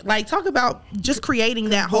about that. Like, talk about just creating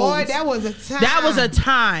that whole. Boy, that was a time. That was a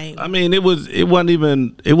time. I mean, it wasn't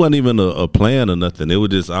even a plan or nothing. It was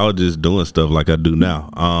just I was just doing stuff like I do now.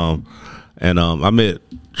 I met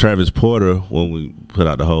Travis Porter when we put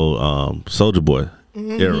out the whole Soulja Boy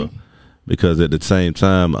era, because at the same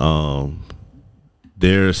time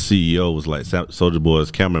their CEO was like Soulja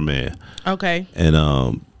Boy's cameraman. Okay.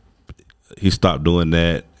 And he stopped doing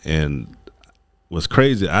that, and was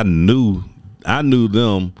crazy. I knew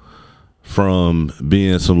them from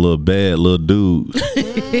being some little bad little dudes.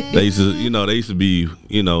 They used to be,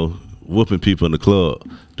 whooping people in the club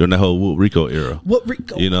during that whole Whoop Rico era. What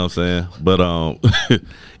Rico? You know what I'm saying? But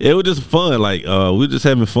it was just fun. Like, we were just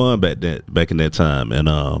having fun back in that time,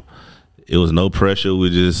 and it was no pressure. We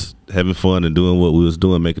were just having fun and doing what we was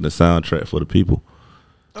doing, making a soundtrack for the people.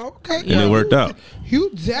 Okay. And it worked out. You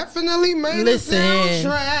definitely made a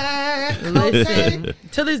soundtrack. Listen. Okay.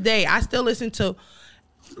 To this day, I still listen to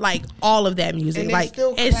like all of that music. And like,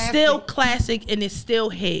 it's it's still classic and it's still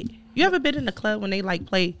hit. You ever been in a club when they like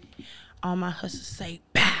play All My Hustlers Say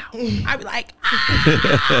Bow? I be like,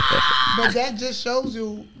 But that just shows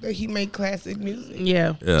you that he made classic music.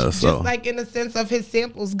 yeah. Yeah. So Just like in the sense of his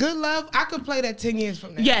samples. Good Love, I could play that 10 years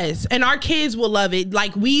from now. Yes, and our kids will love it.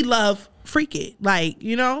 Like, we love Freak It. Like,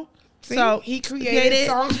 See, so he created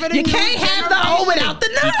songs for the You new can't have the old generation. without the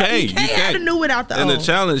new. You can't have the new without the and old. the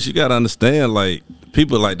challenge, you gotta understand, like,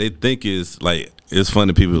 people, like, they think is like, it's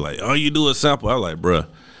funny. People like, oh, you do a sample. I'm like, bruh,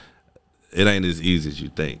 it ain't as easy as you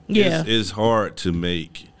think. Yeah. It's hard to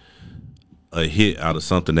make a hit out of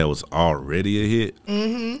something that was already a hit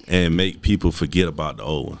and make people forget about the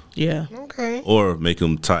old one, Yeah. Okay. or make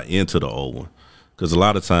them tie into the old one. Because a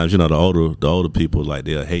lot of times, the older people, like,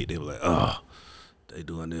 they'll hate. They were like, oh, they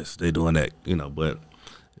doing this, they doing that, but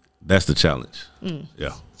that's the challenge.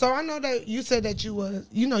 Yeah. So I know that you said that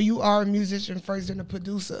you are a musician first and a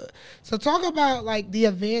producer. So talk about like the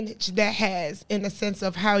advantage that has in the sense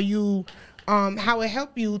of how you, how it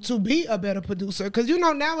helped you to be a better producer. Because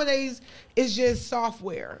nowadays it's just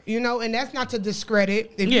software, and that's not to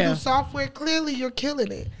discredit. If you do software, clearly you're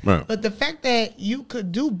killing it. Right. But the fact that you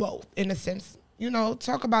could do both in a sense,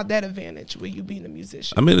 talk about that advantage with you being a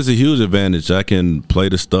musician. I mean, it's a huge advantage. I can play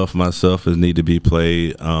the stuff myself as need to be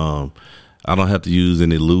played. I don't have to use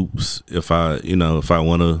any loops. If I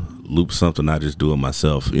want to loop something, I just do it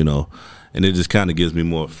myself, and it just kind of gives me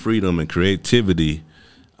more freedom and creativity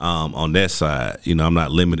on that side. I'm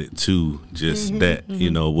not limited to just that,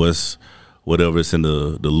 whatever it's in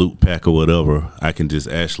the loop pack or whatever, I can just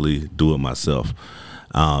actually do it myself.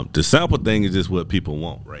 The sample thing is just what people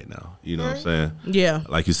want right now. You know what I'm saying? Yeah.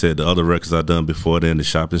 Like you said, the other records I've done before then, the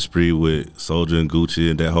Shopping Spree with Soulja and Gucci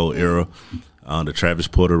and that whole era, the Travis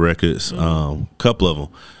Porter records, couple of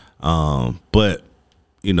them. But,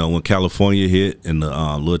 when California hit and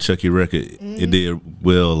the Lil Chucky record, it did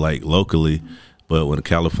well, like, locally. But when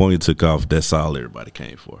California took off, that's all everybody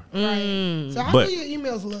came for. Right. So how do your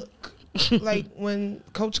emails look? Like when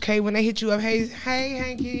Coach K, when they hit you up, hey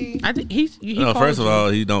Hanky. I think he first of all,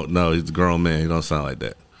 he don't know. He's a grown man. He don't sound like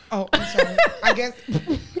that. Oh, I'm sorry. I guess.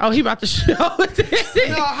 Oh, he about to show. No,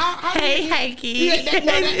 hey, Hanky.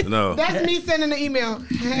 Yeah, No. That's me sending the email.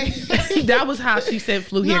 Hey. That was how she said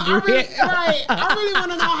flew here. I really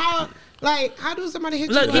want to know how do somebody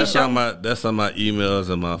hit you up? That's how my emails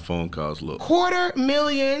and my phone calls look.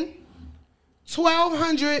 250,000,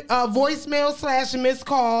 1,200 voicemail / missed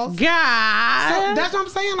calls. God. So that's what I'm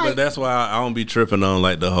saying. Like, But that's why I don't be tripping on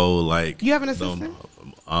like the whole like. You have an assistant?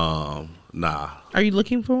 Nah. Are you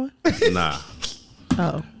looking for one? Nah.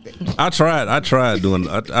 Oh. I tried doing.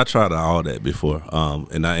 I tried all that before.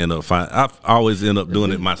 And I always end up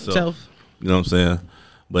doing it myself. You know what I'm saying?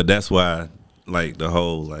 But that's why, like the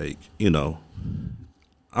whole like I don't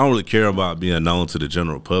really care about being known to the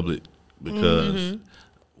general public because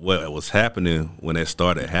what was happening when that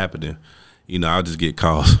started happening, I'll just get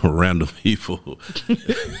calls from random people.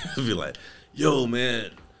 Be like, yo,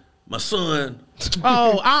 man, my son.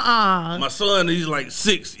 Oh, My son, he's like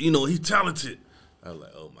 6. He's talented. I was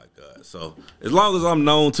like, oh my God. So as long as I'm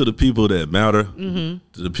known to the people that matter, to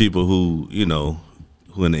the people who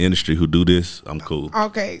who in the industry who do this, I'm cool.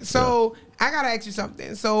 Okay, so I gotta ask you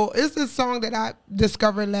something. So it's this song that I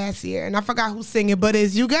discovered last year, and I forgot who's singing, but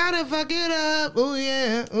it's "You Gotta Fuck It Up." Oh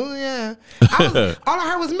yeah, oh yeah. All I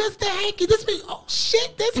heard was Mr. Hanky. This me. Oh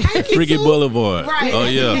shit, this Hanky. Freaky too? Boulevard. Right. Oh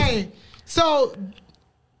yeah. Okay. So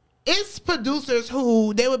it's producers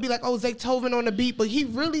who they would be like, "Oh, Zaytoven on the beat," but he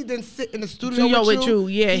really didn't sit in the studio with you.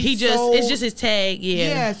 Yeah, it's just his tag. Yeah.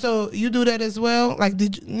 Yeah. So you do that as well. Like,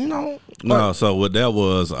 did you know? No. So what that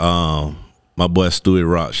was, my boy Stewie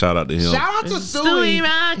Rock. Shout out to him. Shout out to Stewie. Stewie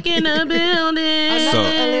Rock in the building.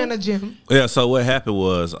 Atlanta Gym. Yeah. So what happened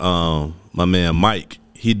was, my man Mike,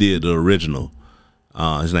 he did the original.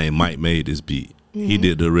 His name Mike made this beat. He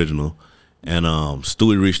did the original. And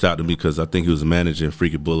Stewie reached out to me because I think he was managing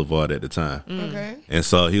Freaky Boulevard at the time. Okay. And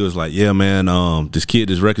so he was like, yeah, man,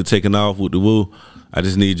 this record taking off with the woo. I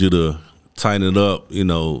just need you to tighten it up,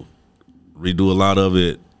 redo a lot of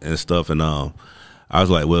it and stuff. And I was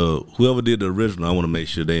like, well, whoever did the original, I want to make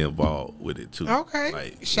sure they involved with it too. Okay.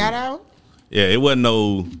 Like, Shout out. Yeah, it wasn't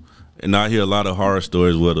no. And I hear a lot of horror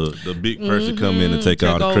stories where the big person come in and take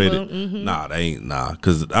all the credit. Nah, they ain't,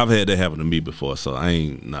 because I've had that happen to me before, so I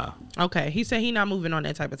ain't, nah. Okay, he said he not moving on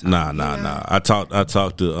that type of time. Nah. I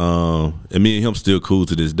talked to, and me and him still cool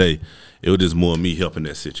to this day. It was just more me helping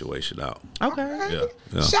that situation out. Okay.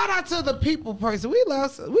 Yeah. Shout out to the people person. We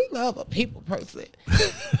love a people person.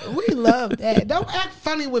 We love that. Don't act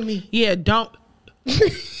funny with me. Yeah, don't.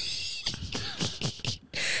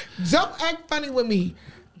 Don't act funny with me.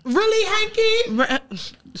 Really, Hanky?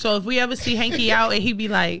 So if we ever see Hanky out and he be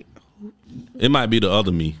like, it might be the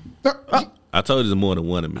other me. I told you there's more than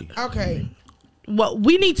one of me. Okay. Well,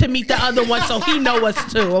 we need to meet the other one so he know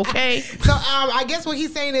us too, okay? So I guess what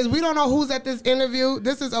he's saying is we don't know who's at this interview.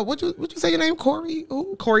 This is what you say your name? Corey?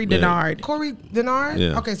 Who? Corey Denard. Corey Denard?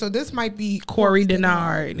 Yeah. Okay, so this might be Corey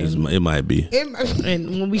Denard. It might be. And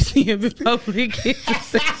when we see him in public,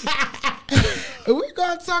 we're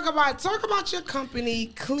gonna talk about your company,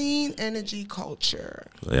 Clean Energy Culture.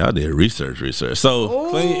 Yeah, I did research. So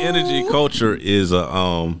Clean Energy Culture is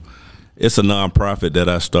it's a nonprofit that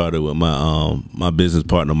I started with my business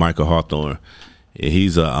partner Michael Hawthorne, and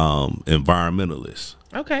he's a environmentalist.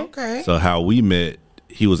 Okay. So how we met,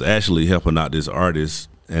 he was actually helping out this artist,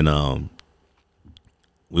 and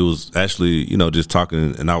we was actually just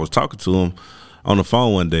talking, and I was talking to him on the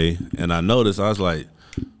phone one day, and I noticed I was like,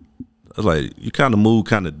 you kind of move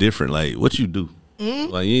kind of different. Like, what you do?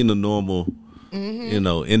 Like, you ain't a normal,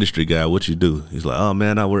 industry guy. What you do? He's like, oh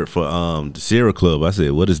man, I work for the Sierra Club. I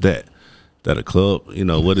said, what is that? That a club?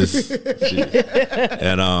 What is?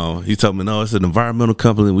 And he told me, no, it's an environmental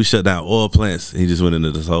company. We shut down oil plants. He just went into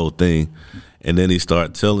this whole thing, And then he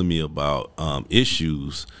started telling me about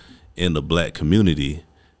issues in the black community.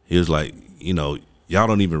 He was like, y'all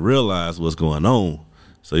don't even realize what's going on.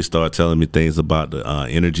 So he started telling me things about the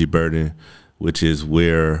energy burden, which is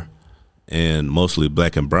where in mostly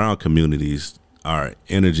black and brown communities, our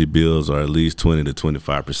energy bills are at least 20 to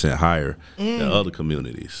 25% higher than other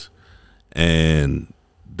communities. And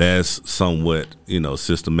that's somewhat,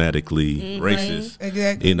 systematically racist.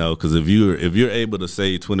 Exactly. Because if you're able to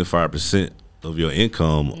save 25% of your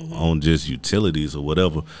income on just utilities or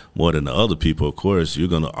whatever more than the other people, of course, you're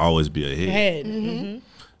going to always be ahead.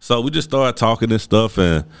 So we just started talking and stuff,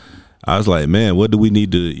 and I was like, man, what do we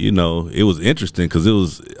need to, it was interesting because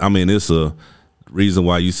it's a reason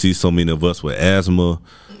why you see so many of us with asthma,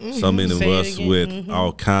 so many of us with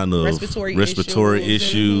all kind of respiratory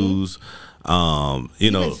issues. Even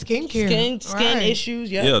skincare, skin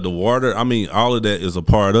issues. Yeah, the water. All of that is a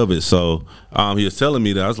part of it. So he was telling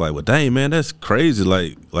me that. I was like, well, dang, man, that's crazy.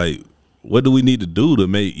 Like, what do we need to do to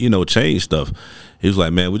make change stuff? He was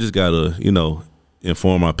like, man, we just gotta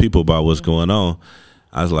inform our people about what's going on.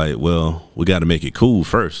 I was like, well, we got to make it cool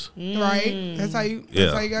first, right? That's how you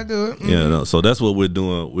gotta do it. Yeah, so that's what we're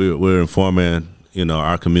doing. We're informing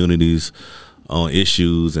our communities on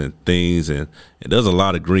issues and things, and there's a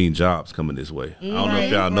lot of green jobs coming this way. I don't know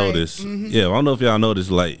if y'all noticed. Yeah, I don't know if y'all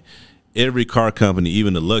noticed. Like every car company,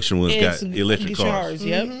 even the luxury ones, got electric cars.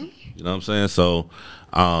 Yep. You know what I'm saying? So,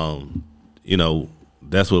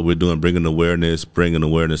 that's what we're doing, bringing awareness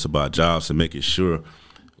about jobs and making sure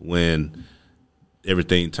when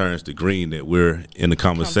everything turns to green that we're in the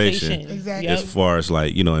conversation. Exactly. As far as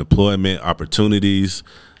employment opportunities,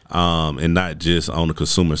 and not just on the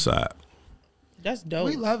consumer side. That's dope.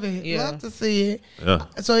 We love it. Yeah. Love to see it. Yeah.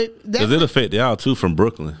 So because it affect y'all too from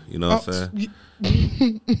Brooklyn. You know what I'm saying?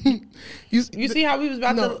 You see how we was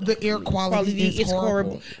about the air quality is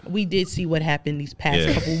horrible. We did see what happened these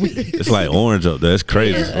past couple weeks. It's like orange up there. It's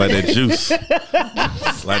crazy. It's like that juice.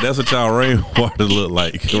 Like that's what y'all rainwater look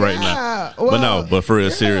like right now. Well, but for real,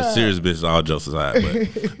 serious business, all jokes aside.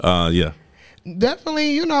 But yeah.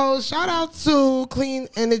 Definitely, shout out to clean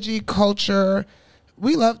energy culture.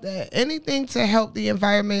 We love that. Anything to help the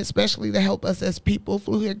environment, especially to help us as people.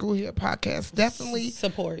 Flew Here, Grew Here podcast. Definitely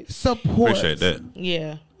support. Appreciate that.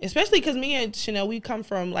 Yeah. Especially because me and Chanel, we come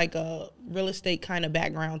from like a real estate kind of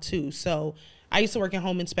background too. So I used to work in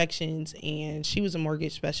home inspections and she was a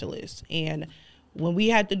mortgage specialist. And when we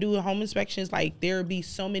had to do home inspections, like there would be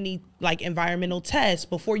so many like environmental tests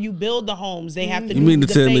before you build the homes. They have to. You mean to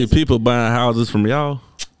tell me people buying houses from y'all?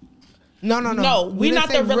 No. We're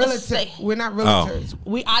not the real estate. We're not realtors.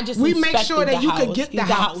 We make sure that you could get the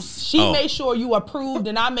house. She made sure you approved,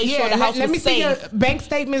 and I made sure the house was safe. Let me see your bank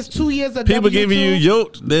statements 2 years ago. People giving you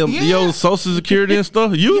your social security and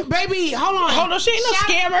stuff. Baby, hold on. She ain't no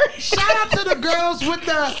scammer. Shout out to the girls with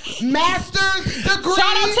the master's degree.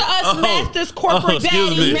 Shout out to us masters corporate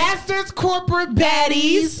baddies. Masters corporate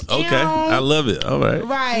baddies. Okay, I love it. All right.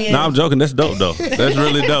 Right. No, I'm joking. That's dope though. That's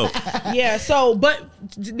really dope. Yeah. So, but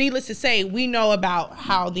needless to say, we know about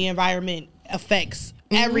how the environment affects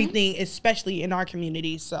everything, especially in our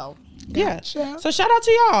community. So, gotcha. So shout out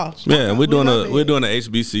to y'all. Yeah, and we're doing a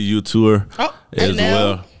HBCU tour as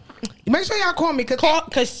well. Make sure y'all call me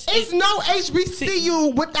because it's no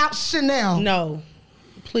HBCU without Chanel. No,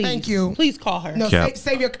 please. Thank you. Please call her. No,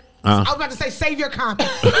 save your. I was about to say save your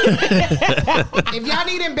comments. If y'all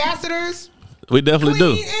need ambassadors. We definitely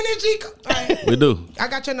do. Energy. Right. We do. I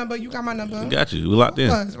got your number. You got my number. Got you. We locked in.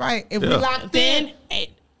 Right. If we locked in.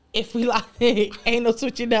 If we locked in, ain't no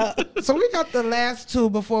switching up. So we got the last two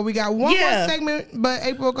before we got one more segment. But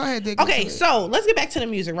April, go ahead. Okay, so let's get back to the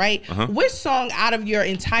music, right? Which song out of your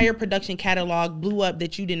entire production catalog blew up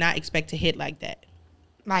that you did not expect to hit like that?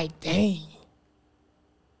 Like, dang.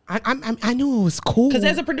 I knew it was cool. Because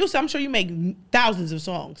as a producer, I'm sure you make thousands of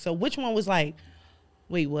songs. So which one was like,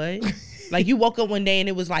 wait, what? Like you woke up one day and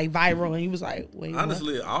it was like viral and you was like, wait,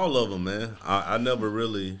 honestly, what? All of them, man. I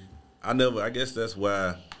guess that's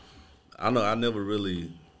why, that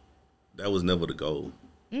was never the goal.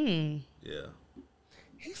 Yeah.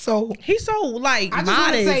 He's so like I just modest.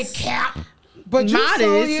 want to say cap, but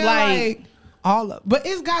modest, like all of, but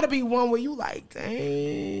it's got to be one where you like,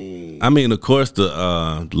 dang. I mean, of course,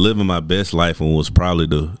 the living my best life one was probably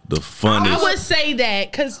the funnest. I would say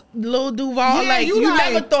that because Lil Duval, you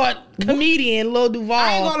never thought comedian Lil Duval.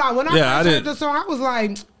 I ain't gonna lie. When I first heard the song, I was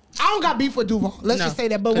like, I don't got beef with Duval. Let's just say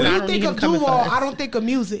that. But when you think of Duval, I don't think of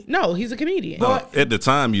music. No, he's a comedian. But at the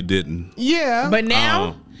time, you didn't. Yeah. But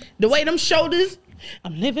now, the way them shoulders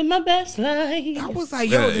I'm living my best life. I was like,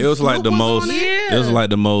 yo, it was like the most. Yeah. It was like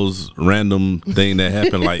the most random thing that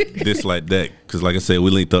happened, like this, like that. Because, like I said,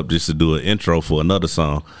 we linked up just to do an intro for another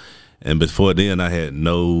song, and before then, I had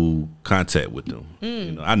no contact with them.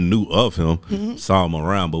 You know, I knew of him, saw him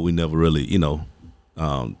around, but we never really,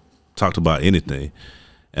 talked about anything.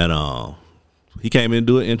 And he came in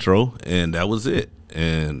to do an intro, and that was it.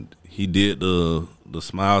 And he did the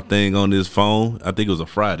smile thing on his phone. I think it was a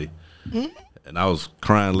Friday. And I was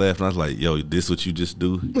crying, laughing. I was like, "Yo, this what you just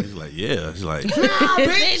do?" He's like, "Yeah." He's like,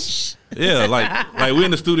 Bitch. "Yeah." Like we're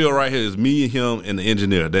in the studio right here. It's me, him, and the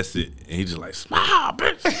engineer. That's it. And he just like, "Smile,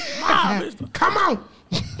 bitch. Smile, bitch." Come on.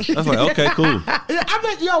 I was like, "Okay, cool." I'm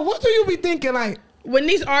like, yo, what do you be thinking? Like, When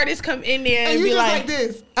these artists come in there and and you be just like, like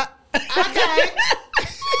this. Okay.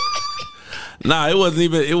 Nah, it wasn't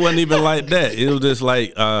even like that. It was just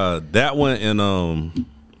like that one and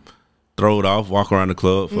Throw It Off, Walk Around the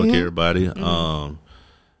Club, Fuck Everybody.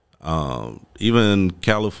 Even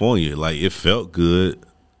California, like it felt good.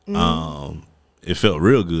 It felt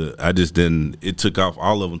real good. I just didn't. It took off.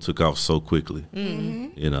 All of them took off so quickly.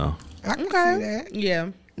 You know. I can see that. yeah.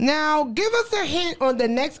 Now, give us a hint on the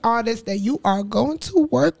next artist that you are going to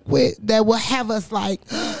work with that will have us like,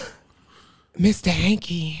 Mr.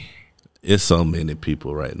 Hanky. It's so many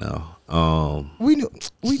people right now. We knew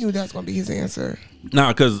that was gonna be his answer. Nah,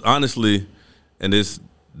 because honestly, and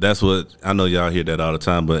that's what I know y'all hear that all the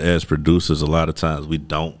time. But as producers, a lot of times we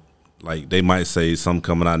don't like. They might say something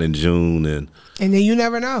coming out in June, and And then you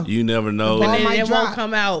never know. you never know. Ball And might then it drop. won't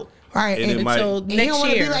come out Right. And it might- until And he don't next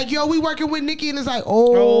want to year. be like, yo, we working with Nicki, and it's like,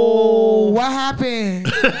 oh, what happened?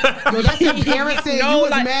 Yo, that's embarrassing. You was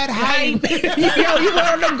mad hype. Yo, you went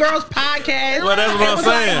on them girls' podcast. Well, that's what I'm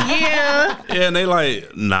saying. Yeah. Yeah, and they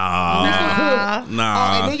like, nah.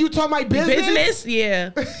 Oh, and then you told my business? Business,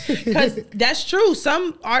 yeah. Because that's true.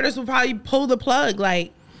 Some artists will probably pull the plug.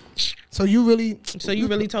 Like, So you really, so you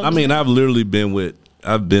really told I me. mean, I've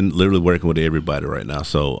been literally working with everybody right now.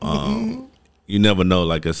 So you never know,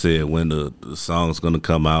 like I said, when the song's gonna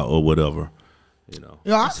come out or whatever. You know.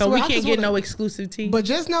 yo, I So swear, we I can't just get wanna- no exclusive tea. But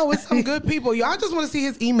just know it's some good people. Yo, I just want to see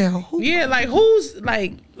his email. Who- Yeah, like whose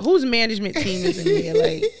management team is in here?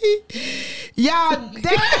 Like, Y'all,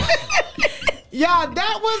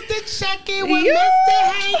 that was the check-in with Yeah.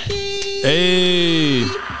 Mr. Hanky. Hey,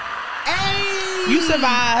 Hey. you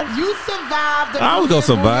survived. You survived. The I was gonna Blue Hair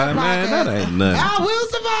survive, Podcast. man. That ain't nothing. I will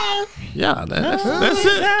survive. Yeah, that's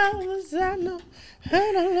it.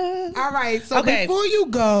 All right. So Okay. before you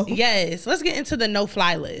go, Yes, let's get into the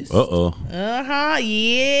no-fly list. Uh-oh.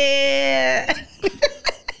 Yeah.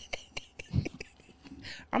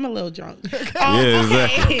 I'm a little drunk. Yeah,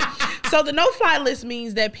 exactly. So the no-fly list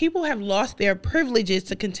means that people have lost their privileges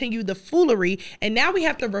to continue the foolery, and now we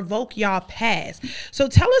have to revoke y'all pass. So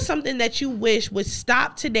tell us something that you wish would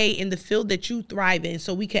stop today in the field that you thrive in,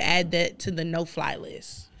 so we could add that to the no-fly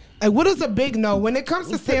list. like, what is a big no? When it comes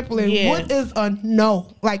to sampling, Yeah. what is a no?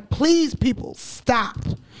 Like, please, people, stop.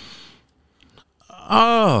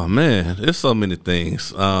 Oh man, there's so many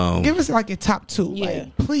things. Give us like a top two. Yeah.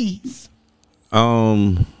 Like, please.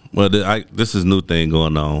 Well, this is a new thing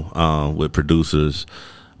going on with producers.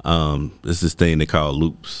 It's this thing they call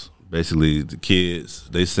loops. Basically, the kids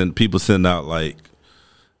people send out like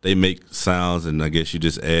they make sounds, and I guess you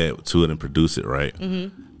just add to it and produce it, right?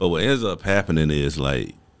 Mm-hmm. But what ends up happening is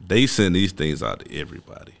like they send these things out to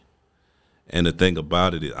everybody, and the thing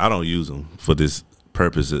about it is I don't use them for this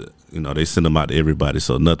purpose. They send them out to everybody,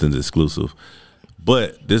 so nothing's exclusive.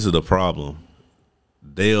 But this is the problem.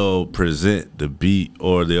 They'll present the beat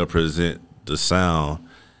or they'll present the sound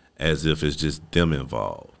as if it's just them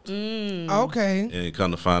involved. Okay. And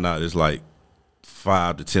come to find out it's like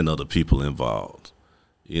 5 to 10 other people involved,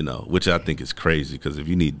 which I think is crazy because if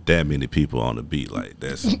you need that many people on the beat, like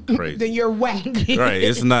that's crazy. Then you're whack. Right.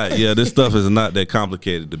 It's not, this stuff is not that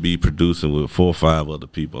complicated to be producing with 4 or 5 other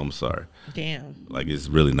people. I'm sorry. Damn. Like it's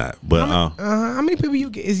really not. But How many people you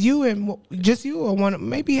get? Is you and just you or one?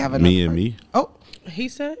 Maybe have another me and person? me. Oh, He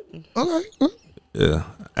said, okay. Yeah.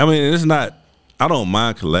 I mean, it's not, I don't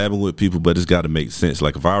mind collabing with people, but it's got to make sense.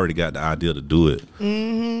 Like, if I already got the idea to do it,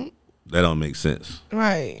 that don't make sense.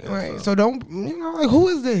 Right. So don't, like, who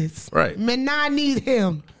is this? Right. Man, I need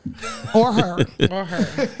him or her. or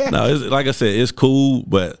her. No, it's, like I said, it's cool,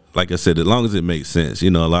 but like I said, as long as it makes sense, a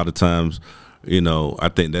lot of times, I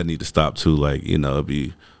think that need to stop too. Like, it'd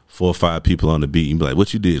be 4 or 5 people on the beat and be like,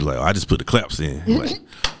 what you did? Like, I just put the claps in. Like,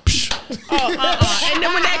 And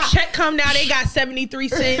then when that check come down, they got 73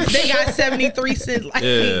 cents. They got 73 cents. Like, yeah,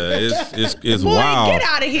 it's boy, wild. get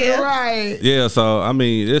out of here. Right. Yeah, so I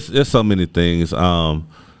mean, it's so many things.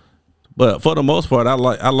 But But for the most part, I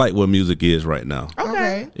like where music is right now.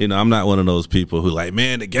 Okay. You know, I'm not one of those people who like,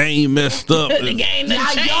 man, the game messed up. The game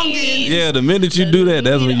done changed. Yeah, the minute you do that,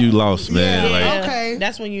 that's when you lost, man. Yeah. Like, Okay.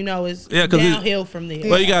 That's when you know it's 'cause downhill from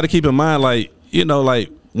there. well, you got to keep in mind, like, you know,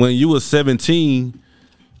 like when you was 17.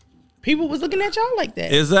 People was looking at y'all like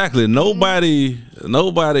that. Exactly. Nobody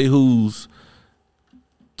who's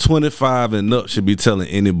 25 and up should be telling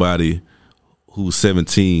anybody who's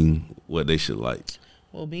 17 what they should like.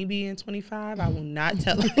 Well, me being 25, I will not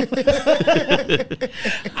tell them. All right,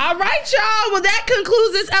 y'all. Well, that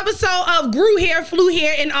concludes this episode of Grew Hair, Flew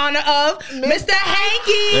Hair in honor of Mr.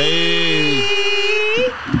 Hanky. Hey,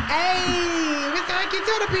 Mr. Hanky,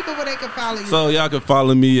 tell the people where they can follow you. So y'all can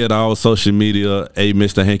follow me at all social media.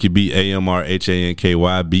 Mr. Hanky,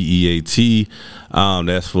 BAMRHANKYBEAT.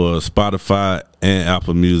 That's for Spotify and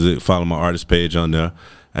Apple Music. Follow my artist page on there.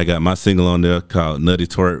 I got my single on there called Nutty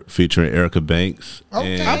Twerk featuring Erica Banks.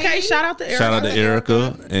 Okay. Okay, shout out to Erica. Shout out to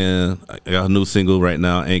Erica. And I got a new single right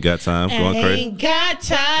now, Ain't Got Time. Going crazy. Ain't got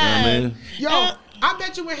time. You know what I mean? Yo, I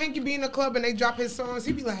bet you when Hanky be in the club and they drop his songs,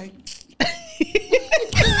 he be like,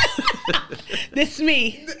 This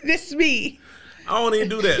me. I don't even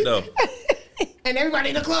do that though. and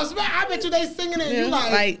everybody in the club, I bet you they singing it. And you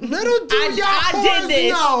Like, like, little do y'all I did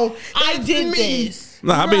this. know, I it's did me. this.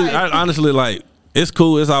 No, I mean, I honestly, like, it's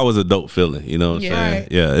cool. It's always a dope feeling. You know what I'm saying?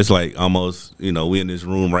 Right. Yeah, it's like almost, you know, we in this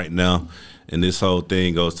room right now, and this whole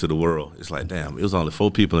thing goes to the world. It's like, damn, it was only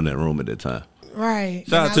 4 people in that room at that time. Right.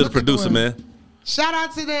 Shout And out I to the look at producer, world. man. Shout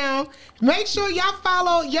out to them. Make sure y'all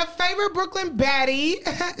follow your favorite Brooklyn baddie,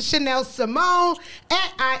 Chanel Simone,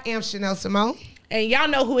 at I Am Chanel Simone. And y'all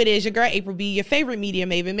know who it is, your girl April B, your favorite media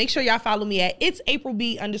maven. Make sure y'all follow me at It's April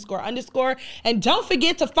B __. And don't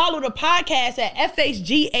forget to follow the podcast at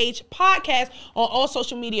FHGH Podcast on all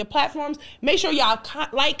social media platforms. Make sure y'all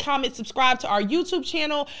like, comment, subscribe to our YouTube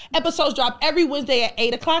channel. Episodes drop every Wednesday at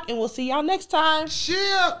 8 o'clock, and we'll see y'all next time.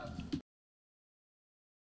 Chill.